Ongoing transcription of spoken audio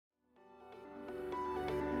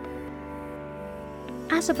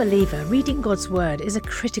As a believer, reading God's Word is a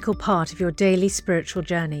critical part of your daily spiritual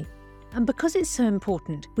journey. And because it's so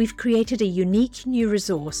important, we've created a unique new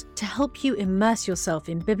resource to help you immerse yourself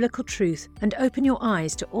in biblical truth and open your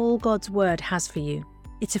eyes to all God's Word has for you.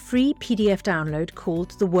 It's a free PDF download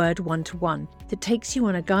called The Word 1-to-1 that takes you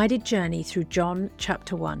on a guided journey through John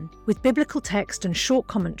chapter 1. With biblical text and short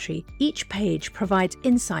commentary, each page provides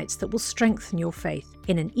insights that will strengthen your faith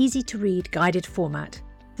in an easy-to-read guided format.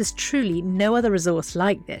 There's truly no other resource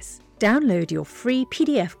like this. Download your free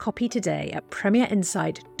PDF copy today at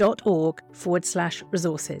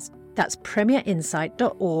premierinsight.org/resources. That's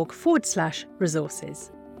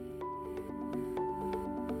premierinsight.org/resources.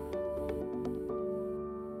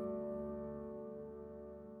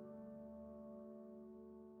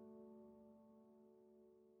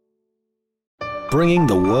 Bringing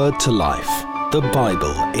the Word to life. The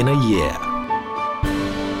Bible in a year.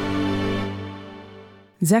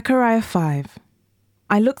 Zechariah 5.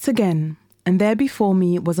 I looked again, and there before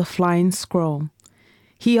me was a flying scroll.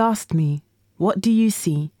 He asked me, "What do you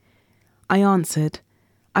see?" I answered,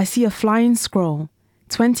 "I see a flying scroll,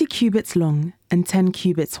 20 cubits long and 10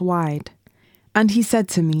 cubits wide." And he said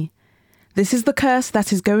to me, "This is the curse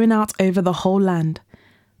that is going out over the whole land.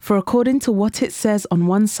 For according to what it says on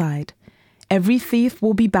one side, every thief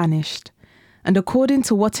will be banished, and according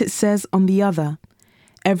to what it says on the other,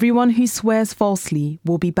 everyone who swears falsely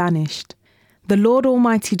will be banished. The Lord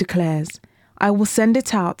Almighty declares, I will send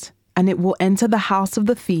it out, and it will enter the house of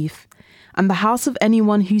the thief, and the house of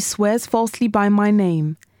anyone who swears falsely by my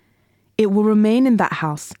name. It will remain in that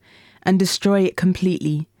house, and destroy it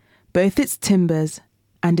completely, both its timbers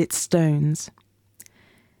and its stones."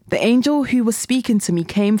 The angel who was speaking to me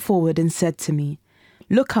came forward and said to me,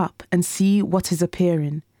 "Look up and see what is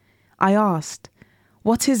appearing." I asked,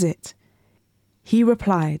 "What is it?" He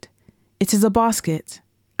replied, "It is a basket."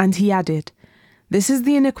 And he added, "This is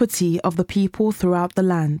the iniquity of the people throughout the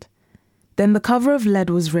land." Then the cover of lead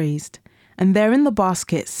was raised, and there in the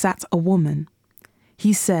basket sat a woman.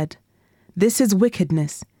 He said, "This is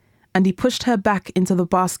wickedness," and he pushed her back into the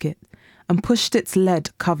basket and pushed its lead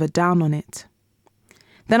cover down on it.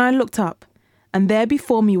 Then I looked up, and there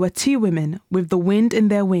before me were two women with the wind in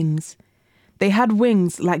their wings. They had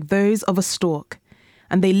wings like those of a stork,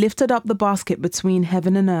 and they lifted up the basket between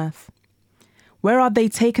heaven and earth. "Where are they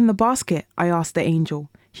taking the basket?" I asked the angel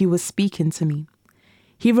who was speaking to me.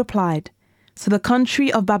 He replied, "To the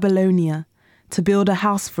country of Babylonia, to build a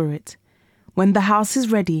house for it. When the house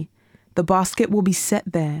is ready, the basket will be set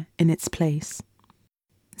there in its place."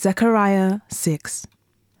 Zechariah 6.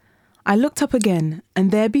 I looked up again,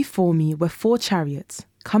 and there before me were 4 chariots,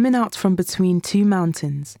 coming out from between 2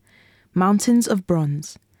 mountains, mountains of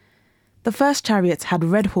bronze. The first chariot had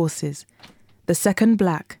red horses, the second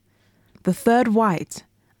black, the third white,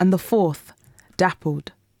 and the fourth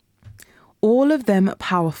dappled, all of them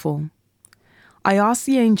powerful. I asked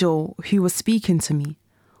the angel who was speaking to me,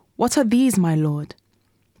 "What are these, my Lord?"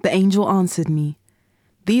 The angel answered me,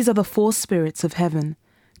 "These are the 4 spirits of heaven,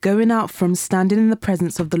 going out from standing in the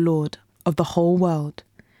presence of the Lord of the whole world.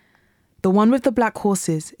 The one with the black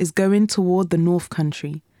horses is going toward the north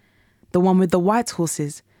country, the one with the white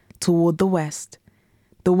horses toward the west,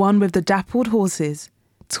 the one with the dappled horses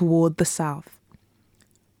toward the south."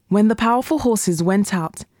 When the powerful horses went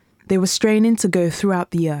out, they were straining to go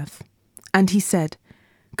throughout the earth. And he said,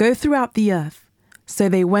 "Go throughout the earth." So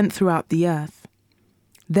they went throughout the earth.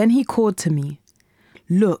 Then he called to me,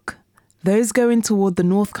 "Look, those going toward the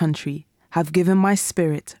north country have given my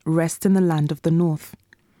spirit rest in the land of the north."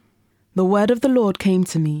 The word of the Lord came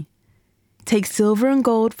to me, "Take silver and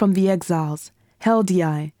gold from the exiles,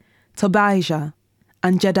 Heldai, Tobijah,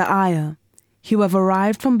 and Jedaiah, who have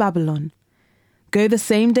arrived from Babylon. Go the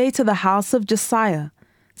same day to the house of Josiah,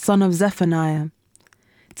 son of Zephaniah.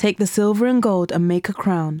 Take the silver and gold and make a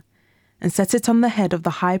crown, and set it on the head of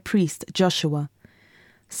the high priest Joshua,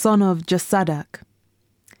 son of Josadak.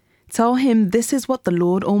 Tell him this is what the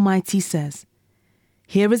Lord Almighty says.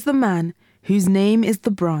 Here is the man whose name is the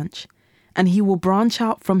branch, and he will branch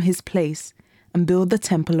out from his place and build the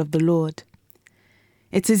temple of the Lord.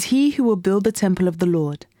 It is he who will build the temple of the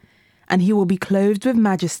Lord, and he will be clothed with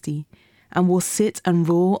majesty, and will sit and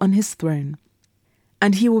rule on his throne.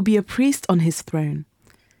 And he will be a priest on his throne,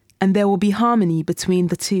 and there will be harmony between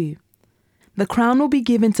the two. The crown will be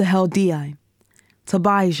given to Heldai,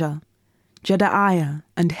 Tobijah, Jedaiah,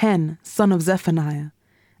 and Hen, son of Zephaniah,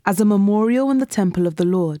 as a memorial in the temple of the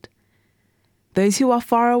Lord. Those who are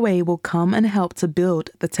far away will come and help to build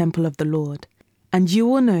the temple of the Lord, and you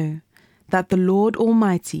will know that the Lord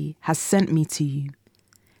Almighty has sent me to you.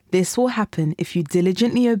 This will happen if you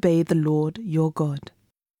diligently obey the Lord your God."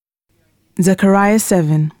 Zechariah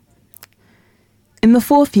 7. In the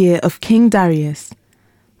 4th year of King Darius,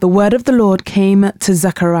 the word of the Lord came to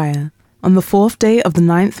Zechariah on the 4th day of the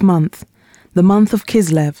 9th month, the month of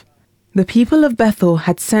Kislev. The people of Bethel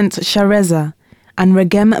had sent Sharezer and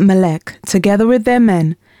Regem-Melech together with their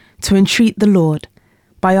men to entreat the Lord,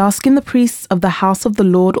 by asking the priests of the house of the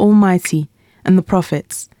Lord Almighty and the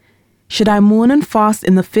prophets, "Should I mourn and fast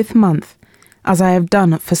in the 5th month, as I have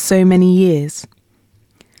done for so many years?"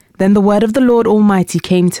 Then the word of the Lord Almighty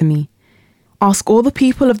came to me. "Ask all the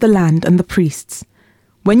people of the land and the priests,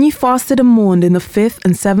 when you fasted and mourned in the 5th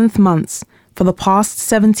and 7th months for the past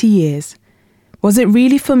 70 years, was it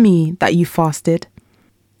really for me that you fasted?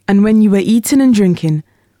 And when you were eating and drinking,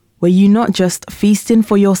 were you not just feasting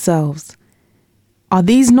for yourselves? Are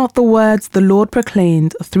these not the words the Lord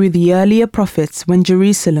proclaimed through the earlier prophets when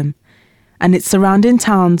Jerusalem and its surrounding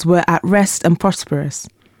towns were at rest and prosperous,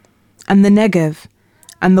 and the Negev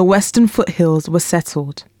and the western foothills were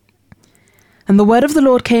settled?" And the word of the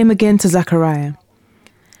Lord came again to Zechariah.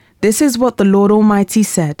 "This is what the Lord Almighty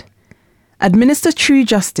said. Administer true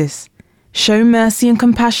justice, show mercy and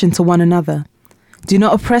compassion to one another. Do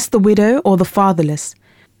not oppress the widow or the fatherless.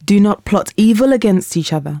 Do not plot evil against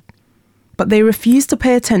each other." But they refused to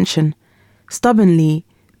pay attention. Stubbornly,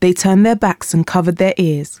 they turned their backs and covered their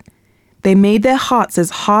ears. They made their hearts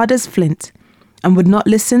as hard as flint and would not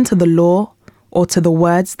listen to the law or to the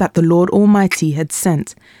words that the Lord Almighty had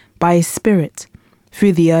sent by His Spirit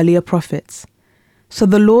through the earlier prophets. So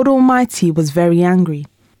the Lord Almighty was very angry.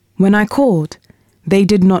 When I called, they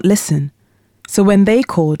did not listen. So when they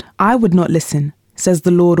called, I would not listen, says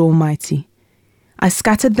the Lord Almighty. I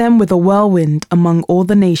scattered them with a whirlwind among all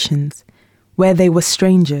the nations, where they were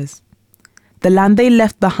strangers. The land they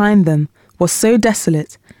left behind them was so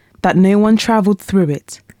desolate that no one travelled through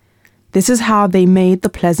it. This is how they made the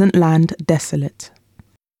pleasant land desolate.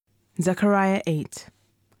 Zechariah 8.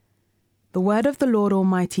 The word of the Lord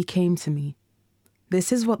Almighty came to me.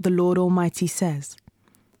 This is what the Lord Almighty says.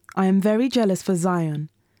 I am very jealous for Zion.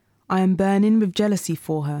 I am burning with jealousy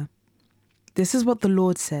for her. This is what the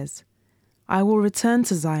Lord says. I will return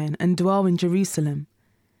to Zion and dwell in Jerusalem.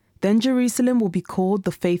 Then Jerusalem will be called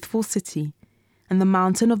the faithful city, and the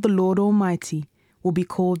mountain of the Lord Almighty will be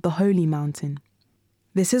called the holy mountain.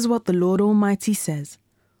 This is what the Lord Almighty says.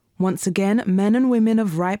 Once again, men and women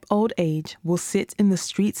of ripe old age will sit in the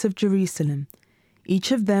streets of Jerusalem,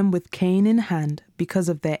 each of them with cane in hand because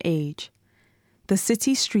of their age. The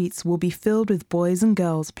city streets will be filled with boys and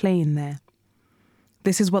girls playing there.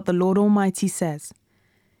 This is what the Lord Almighty says.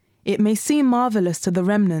 It may seem marvelous to the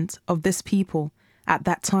remnant of this people at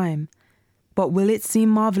that time, but will it seem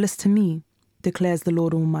marvelous to me, declares the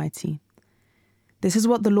Lord Almighty. This is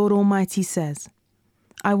what the Lord Almighty says.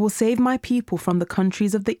 I will save my people from the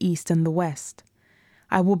countries of the east and the west.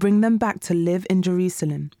 I will bring them back to live in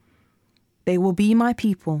Jerusalem. They will be my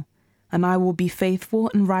people, and I will be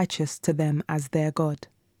faithful and righteous to them as their God.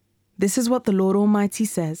 This is what the Lord Almighty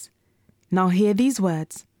says. Now hear these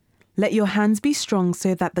words. Let your hands be strong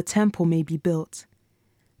so that the temple may be built.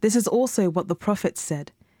 This is also what the prophets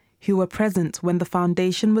said, who were present when the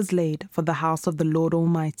foundation was laid for the house of the Lord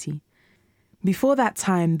Almighty. Before that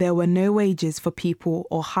time there were no wages for people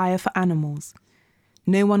or hire for animals.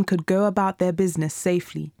 No one could go about their business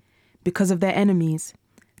safely because of their enemies,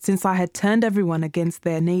 since I had turned everyone against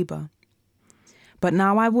their neighbor. But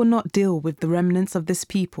now I will not deal with the remnants of this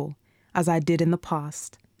people as I did in the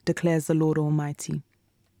past, declares the Lord Almighty.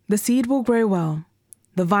 The seed will grow well,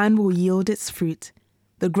 the vine will yield its fruit,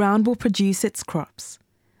 the ground will produce its crops,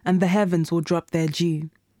 and the heavens will drop their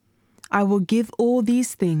dew. I will give all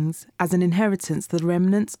these things as an inheritance to the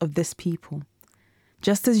remnants of this people.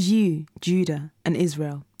 Just as you, Judah and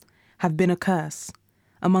Israel, have been a curse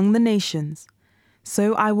among the nations,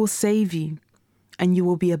 so I will save you, and you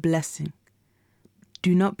will be a blessing.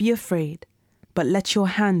 Do not be afraid, but let your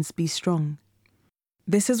hands be strong.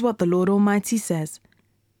 This is what the Lord Almighty says.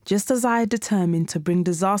 Just as I had determined to bring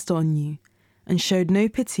disaster on you, and showed no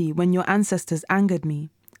pity when your ancestors angered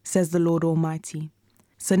me, says the Lord Almighty.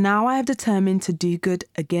 So now I have determined to do good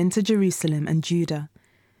again to Jerusalem and Judah.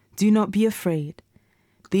 Do not be afraid.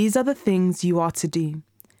 These are the things you are to do.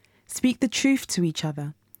 Speak the truth to each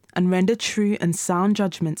other, and render true and sound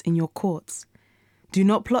judgment in your courts. Do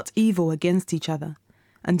not plot evil against each other,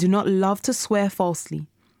 and do not love to swear falsely.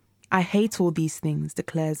 I hate all these things,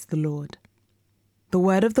 declares the Lord. The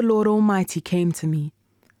word of the Lord Almighty came to me.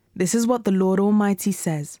 This is what the Lord Almighty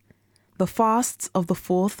says. The fasts of the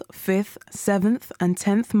 4th, 5th, 7th, and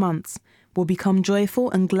 10th months will become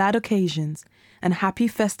joyful and glad occasions and happy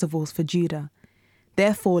festivals for Judah.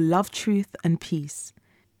 Therefore love truth and peace.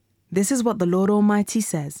 This is what the Lord Almighty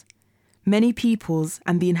says. Many peoples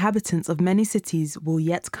and the inhabitants of many cities will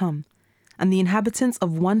yet come, and the inhabitants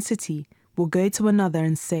of one city will go to another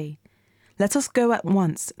and say, "Let us go at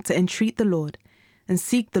once to entreat the Lord and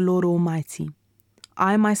seek the Lord Almighty.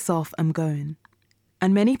 I myself am going."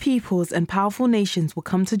 And many peoples and powerful nations will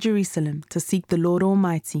come to Jerusalem to seek the Lord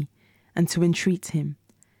Almighty and to entreat him.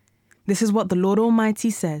 This is what the Lord Almighty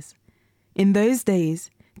says. In those days,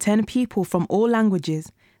 10 people from all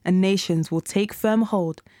languages and nations will take firm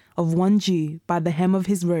hold of one Jew by the hem of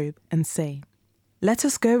his robe and say, "Let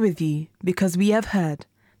us go with you, because we have heard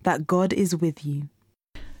that God is with you."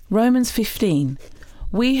 Romans 15.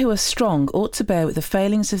 We who are strong ought to bear with the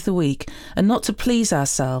failings of the weak and not to please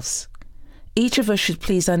ourselves. Each of us should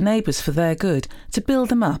please our neighbours for their good, to build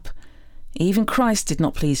them up. Even Christ did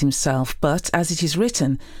not please himself, but, as it is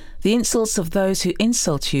written, "The insults of those who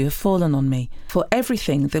insult you have fallen on me." For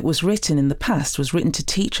everything that was written in the past was written to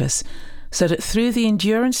teach us, so that through the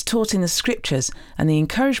endurance taught in the Scriptures and the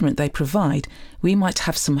encouragement they provide, we might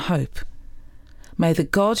have some hope. May the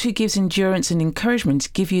God who gives endurance and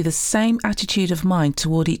encouragement give you the same attitude of mind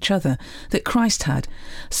toward each other that Christ had,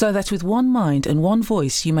 so that with one mind and one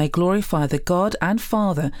voice you may glorify the God and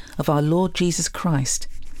Father of our Lord Jesus Christ.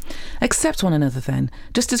 Accept one another then,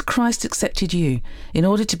 just as Christ accepted you, in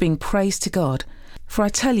order to bring praise to God. For I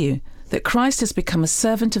tell you that Christ has become a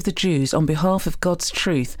servant of the Jews on behalf of God's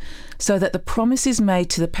truth, so that the promises made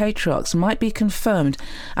to the patriarchs might be confirmed,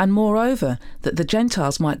 and moreover, that the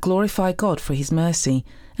Gentiles might glorify God for his mercy.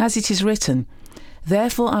 As it is written,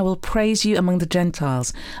 "Therefore I will praise you among the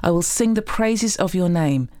Gentiles, I will sing the praises of your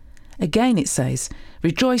name." Again it says,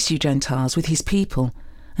 "Rejoice, you Gentiles, with his people."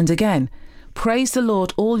 And again, "Praise the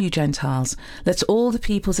Lord, all you Gentiles, let all the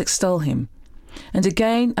peoples extol him." And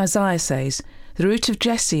again Isaiah says, "The root of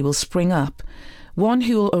Jesse will spring up, one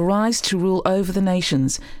who will arise to rule over the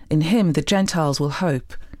nations. In him the Gentiles will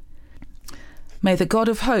hope." May the God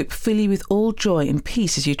of hope fill you with all joy and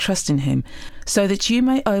peace as you trust in him, so that you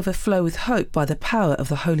may overflow with hope by the power of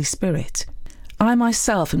the Holy Spirit. I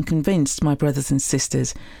myself am convinced, my brothers and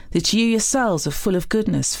sisters, that you yourselves are full of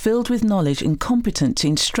goodness, filled with knowledge and competent to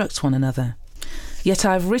instruct one another. Yet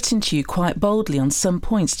I have written to you quite boldly on some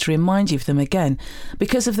points to remind you of them again,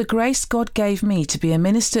 because of the grace God gave me to be a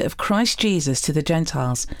minister of Christ Jesus to the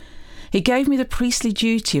Gentiles. He gave me the priestly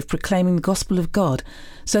duty of proclaiming the gospel of God,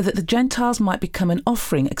 so that the Gentiles might become an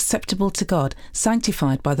offering acceptable to God,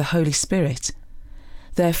 sanctified by the Holy Spirit.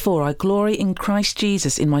 Therefore I glory in Christ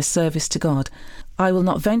Jesus in my service to God. I will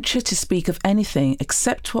not venture to speak of anything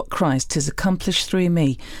except what Christ has accomplished through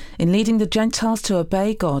me, in leading the Gentiles to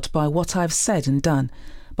obey God by what I have said and done,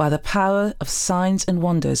 by the power of signs and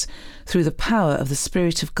wonders, through the power of the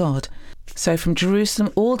Spirit of God. So from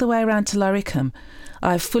Jerusalem all the way around to Laricum,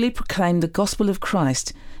 I have fully proclaimed the gospel of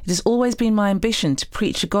Christ. It has always been my ambition to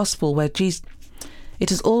preach a gospel where Christ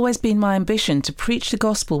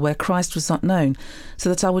was not known, so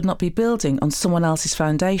that I would not be building on someone else's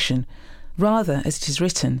foundation. Rather, as it is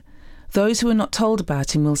written, "Those who are not told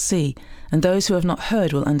about him will see, and those who have not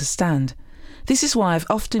heard will understand." This is why I have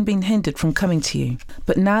often been hindered from coming to you.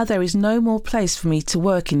 But now there is no more place for me to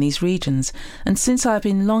work in these regions, and since I have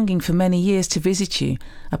been longing for many years to visit you,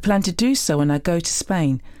 I plan to do so when I go to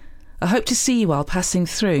Spain. I hope to see you while passing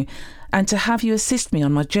through, and to have you assist me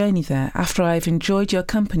on my journey there after I have enjoyed your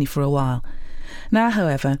company for a while. Now,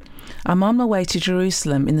 however, I am on my way to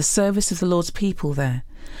Jerusalem in the service of the Lord's people there.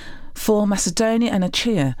 For Macedonia and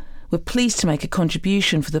Achaia were pleased to make a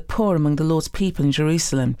contribution for the poor among the Lord's people in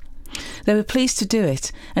Jerusalem. They were pleased to do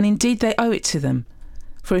it, and indeed they owe it to them.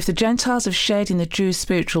 For if the Gentiles have shared in the Jews'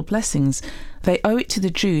 spiritual blessings, they owe it to the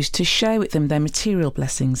Jews to share with them their material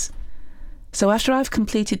blessings. So after I have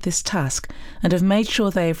completed this task and have made sure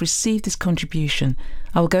they have received this contribution,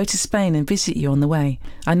 I will go to Spain and visit you on the way.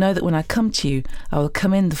 I know that when I come to you, I will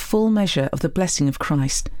come in the full measure of the blessing of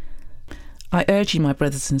Christ. I urge you, my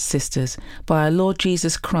brothers and sisters, by our Lord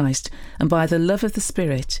Jesus Christ and by the love of the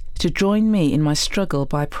Spirit, to join me in my struggle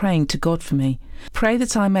by praying to God for me. Pray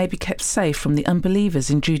that I may be kept safe from the unbelievers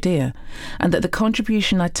in Judea, and that the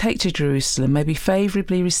contribution I take to Jerusalem may be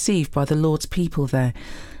favourably received by the Lord's people there,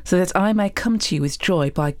 so that I may come to you with joy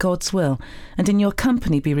by God's will, and in your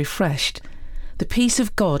company be refreshed. The peace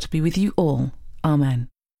of God be with you all. Amen.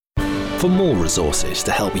 For more resources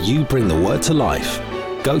to help you bring the word to life,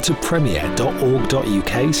 go to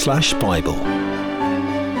premier.org.uk/Bible.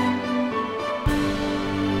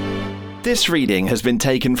 This reading has been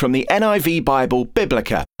taken from the NIV Bible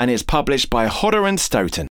Biblica and is published by Hodder & Stoughton.